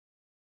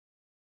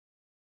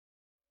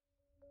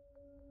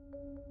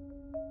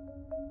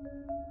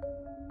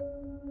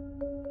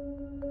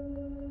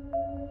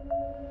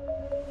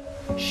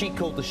She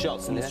called the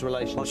shots in this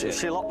relationship.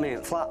 She locked me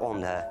in the flat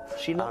one day.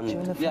 She locked you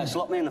in the flat? Yeah, she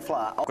locked me in the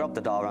flat. I grabbed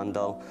the door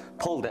handle,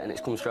 pulled it, and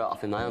it's come straight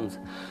off in my hand.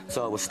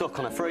 So we're stuck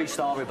on a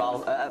three-storey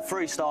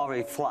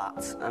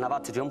flat, and I've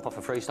had to jump off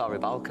a three-storey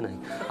balcony.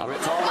 I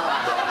ripped all my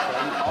legs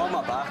open, all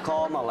my back,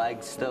 all my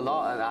legs, the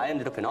lot, and I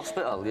ended up in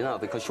hospital, you know,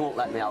 because she won't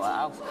let me out of the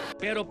house.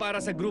 Pero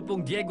para sa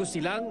grupong Diego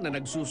Silang na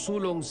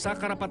nagsusulong sa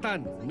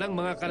karapatan ng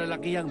mga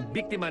kalalakihang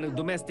biktima ng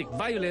domestic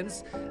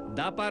violence,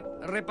 dapat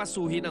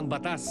repasuhin ang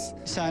batas.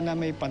 Sana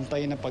may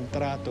pantay na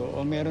pagtrato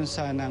o meron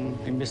sanang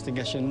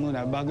investigasyon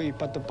muna bago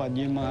ipatupad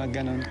yung mga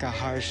ganon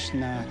ka-harsh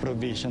na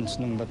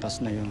provisions ng batas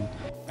na yun.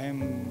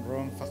 I'm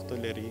Rom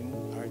Factolerin,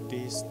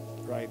 artist,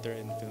 writer,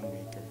 and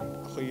filmmaker.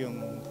 Ako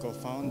yung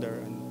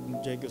co-founder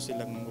ng Diego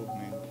Silang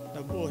Movement.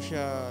 Nabuo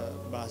siya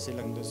base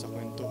lang doon sa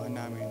kwentuhan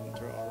namin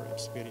through our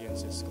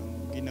experiences.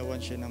 Kung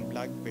ginawan siya ng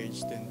blog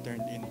page, then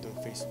turned into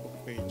Facebook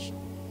page.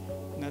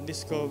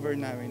 Na-discover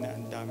namin na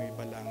ang dami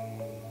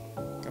palang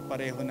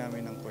kapareho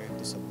namin ng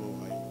kwento sa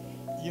buhay.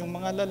 Yung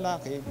mga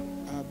lalaki,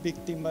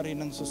 biktima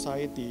rin ng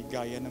society,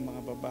 gaya ng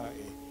mga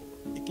babae,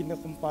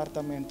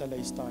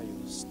 ikinakompartmentalize tayo,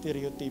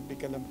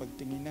 stereotypical ang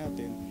pagtingin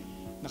natin,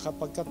 na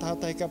kapag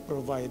katatay ka,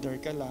 provider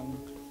ka lang,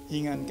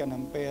 hingan ka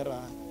ng pera,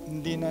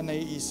 hindi na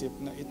naiisip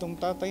na itong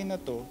tatay na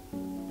to,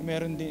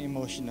 meron din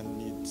emotional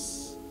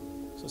needs.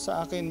 So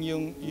sa akin,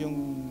 yung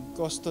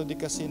custody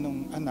kasi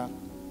ng anak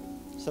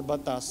sa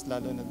batas,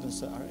 lalo na dun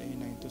sa RA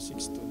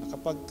 9262, na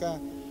kapag ka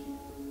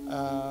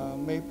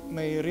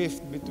may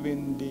rift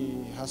between the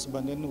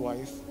husband and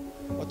wife,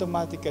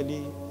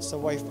 automatically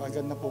sa wife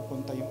agad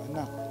napupunta yung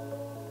anak.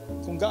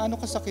 Kung gaano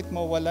kasakit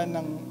mawala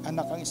ng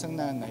anak ang isang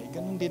nanay,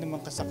 ganun din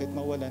naman kasakit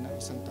mawala ng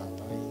isang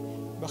tatay.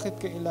 Bakit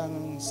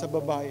kailangan sa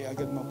babae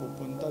agad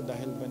mapupunta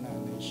dahil ba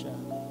nanay siya?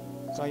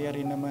 Kaya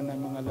rin naman ng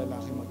mga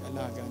lalaki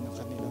mag-alaga ng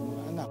kanilang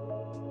mga anak.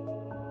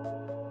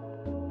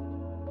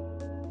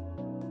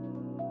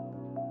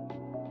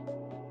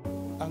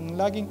 Ang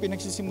laging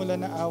pinagsisimula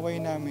na away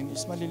namin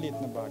is maliliit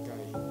na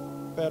bagay.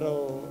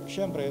 Pero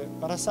siyempre,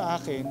 para sa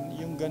akin,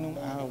 yung ganong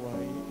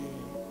away,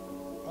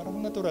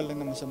 parang natural lang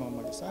naman sa mga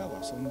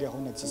mag-asawa. So hindi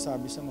ako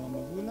nagsasabi sa mga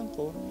magulang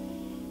ko,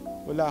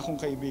 wala akong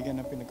kaibigan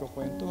na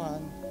pinagkukwentuhan.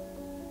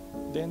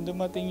 Then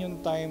dumating yung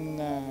time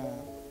na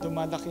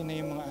tumalaki na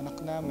yung mga anak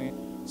namin,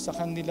 sa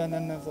kanila na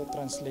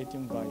nata-translate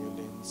yung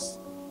violence.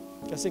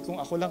 Kasi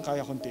kung ako lang,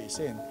 kaya kong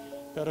tiisin.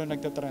 Pero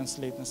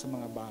nagta-translate na sa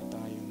mga bata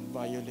yung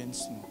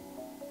violence mo.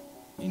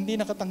 Hindi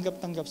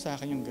nakatanggap-tanggap sa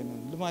akin yung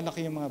ganun.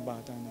 Lumalaki yung mga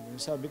bata na ganun.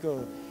 Sabi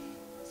ko,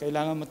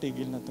 kailangan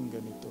matigil na itong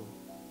ganito.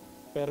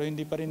 Pero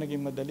hindi pa rin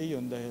naging madali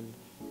yun dahil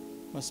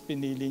mas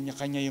pinili niya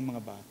kanya yung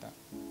mga bata.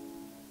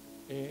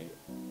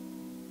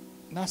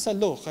 Nasa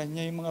law,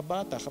 kanya yung mga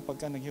bata kapag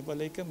ka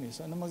naghiwalay kami.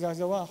 So ano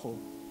magagawa ko?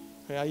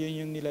 Kaya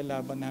yun yung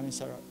nilalaban namin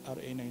sa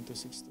RA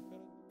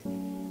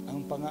 9262.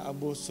 Ang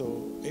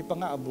pang-aabuso ay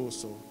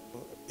pang-aabuso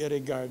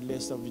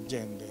regardless of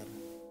gender.